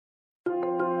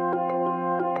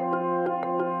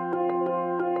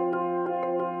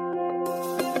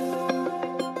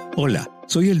Hola,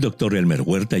 soy el Dr. Elmer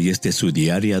Huerta y esta es su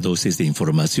diaria dosis de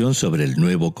información sobre el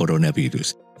nuevo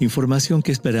coronavirus. Información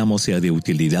que esperamos sea de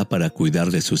utilidad para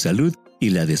cuidar de su salud y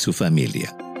la de su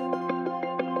familia.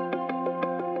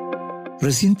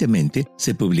 Recientemente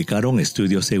se publicaron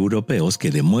estudios europeos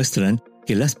que demuestran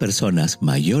que las personas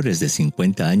mayores de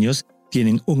 50 años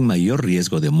tienen un mayor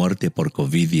riesgo de muerte por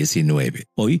COVID-19.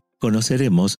 Hoy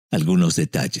conoceremos algunos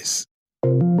detalles.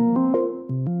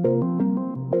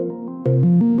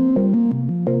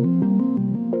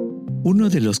 Uno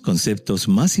de los conceptos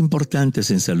más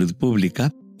importantes en salud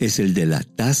pública es el de la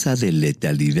tasa de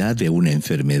letalidad de una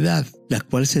enfermedad, la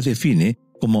cual se define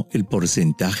como el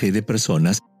porcentaje de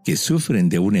personas que sufren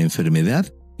de una enfermedad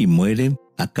y mueren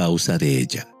a causa de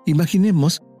ella.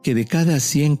 Imaginemos que de cada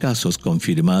 100 casos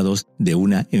confirmados de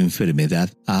una enfermedad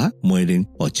A, mueren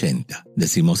 80.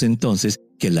 Decimos entonces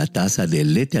que la tasa de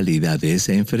letalidad de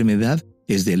esa enfermedad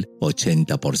es del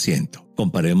 80%.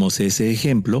 Comparemos ese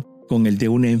ejemplo con el de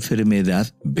una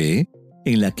enfermedad B,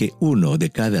 en la que 1 de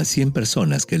cada 100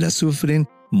 personas que la sufren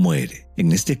muere.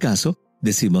 En este caso,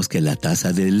 decimos que la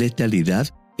tasa de letalidad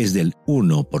es del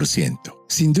 1%.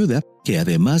 Sin duda que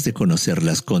además de conocer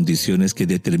las condiciones que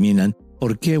determinan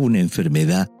por qué una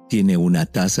enfermedad tiene una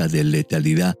tasa de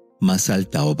letalidad más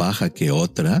alta o baja que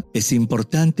otra, es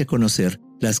importante conocer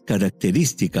las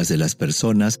características de las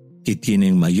personas que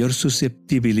tienen mayor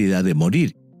susceptibilidad de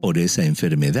morir por esa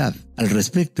enfermedad. Al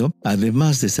respecto,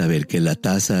 además de saber que la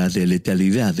tasa de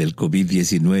letalidad del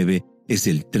COVID-19 es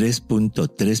del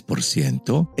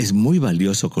 3.3%, es muy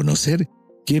valioso conocer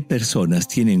qué personas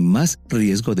tienen más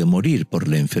riesgo de morir por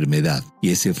la enfermedad. Y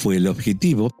ese fue el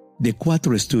objetivo de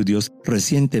 4 estudios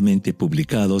recientemente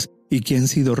publicados y que han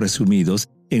sido resumidos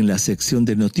en la sección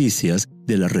de noticias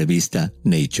de la revista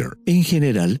Nature. En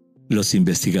general, los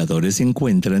investigadores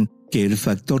encuentran que el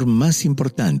factor más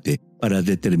importante para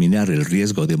determinar el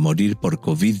riesgo de morir por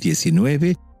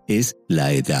COVID-19 es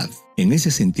la edad. En ese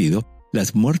sentido,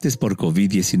 las muertes por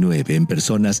COVID-19 en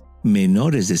personas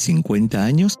menores de 50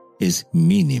 años es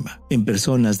mínima. En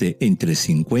personas de entre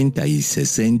 50 y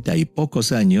 60 y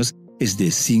pocos años es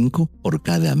de 5 por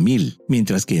cada 1,000,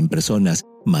 mientras que en personas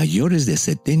mayores de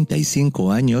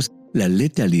 75 años la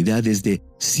letalidad es de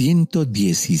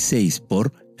 116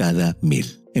 por cada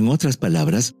 1,000. En otras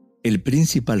palabras, el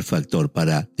principal factor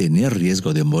para tener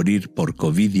riesgo de morir por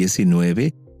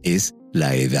COVID-19 es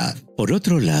la edad. Por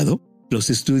otro lado,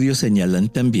 los estudios señalan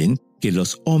también que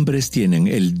los hombres tienen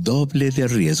el doble de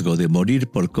riesgo de morir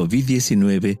por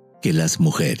COVID-19 que las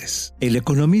mujeres. El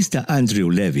economista Andrew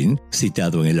Levin,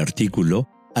 citado en el artículo,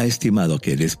 ha estimado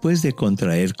que después de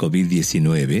contraer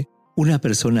COVID-19, una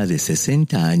persona de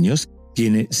 60 años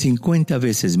tiene 50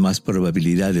 veces más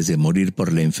probabilidades de morir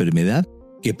por la enfermedad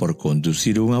que por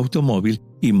conducir un automóvil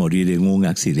y morir en un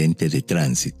accidente de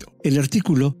tránsito. El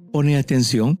artículo pone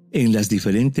atención en las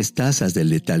diferentes tasas de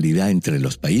letalidad entre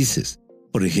los países.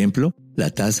 Por ejemplo, la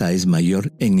tasa es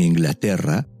mayor en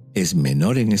Inglaterra, es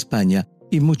menor en España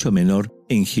y mucho menor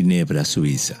en Ginebra,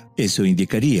 Suiza. Eso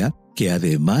indicaría que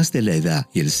además de la edad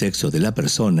y el sexo de la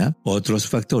persona, otros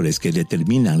factores que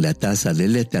determinan la tasa de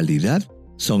letalidad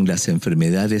son las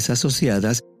enfermedades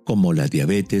asociadas como la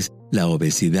diabetes, la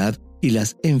obesidad y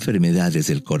las enfermedades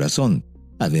del corazón,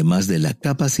 además de la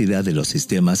capacidad de los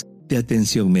sistemas de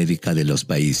atención médica de los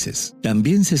países.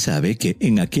 También se sabe que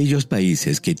en aquellos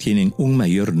países que tienen un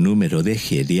mayor número de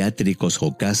geriátricos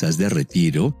o casas de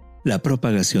retiro, la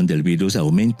propagación del virus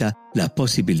aumenta la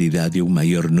posibilidad de un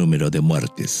mayor número de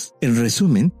muertes. En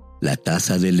resumen, la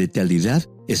tasa de letalidad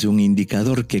es un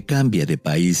indicador que cambia de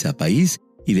país a país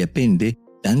y depende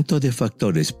tanto de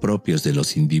factores propios de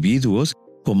los individuos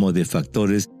como de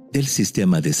factores del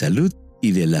sistema de salud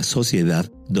y de la sociedad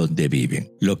donde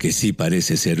viven. Lo que sí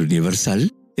parece ser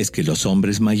universal es que los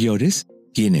hombres mayores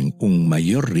tienen un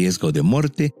mayor riesgo de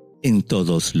muerte en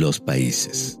todos los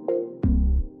países.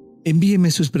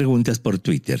 Envíeme sus preguntas por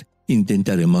Twitter.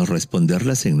 Intentaremos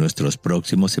responderlas en nuestros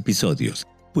próximos episodios.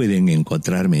 Pueden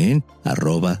encontrarme en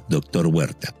 @Dr.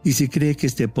 Huerta. Y si cree que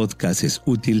este podcast es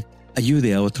útil,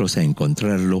 ayude a otros a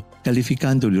encontrarlo,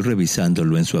 calificándolo y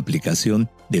revisándolo en su aplicación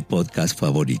de podcast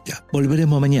favorita.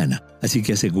 Volveremos mañana, así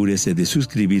que asegúrese de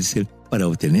suscribirse para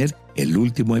obtener el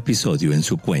último episodio en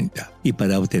su cuenta. Y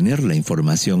para obtener la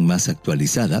información más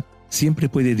actualizada, siempre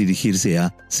puede dirigirse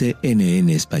a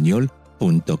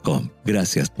cnnespañol.com.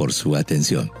 Gracias por su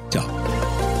atención. Chao.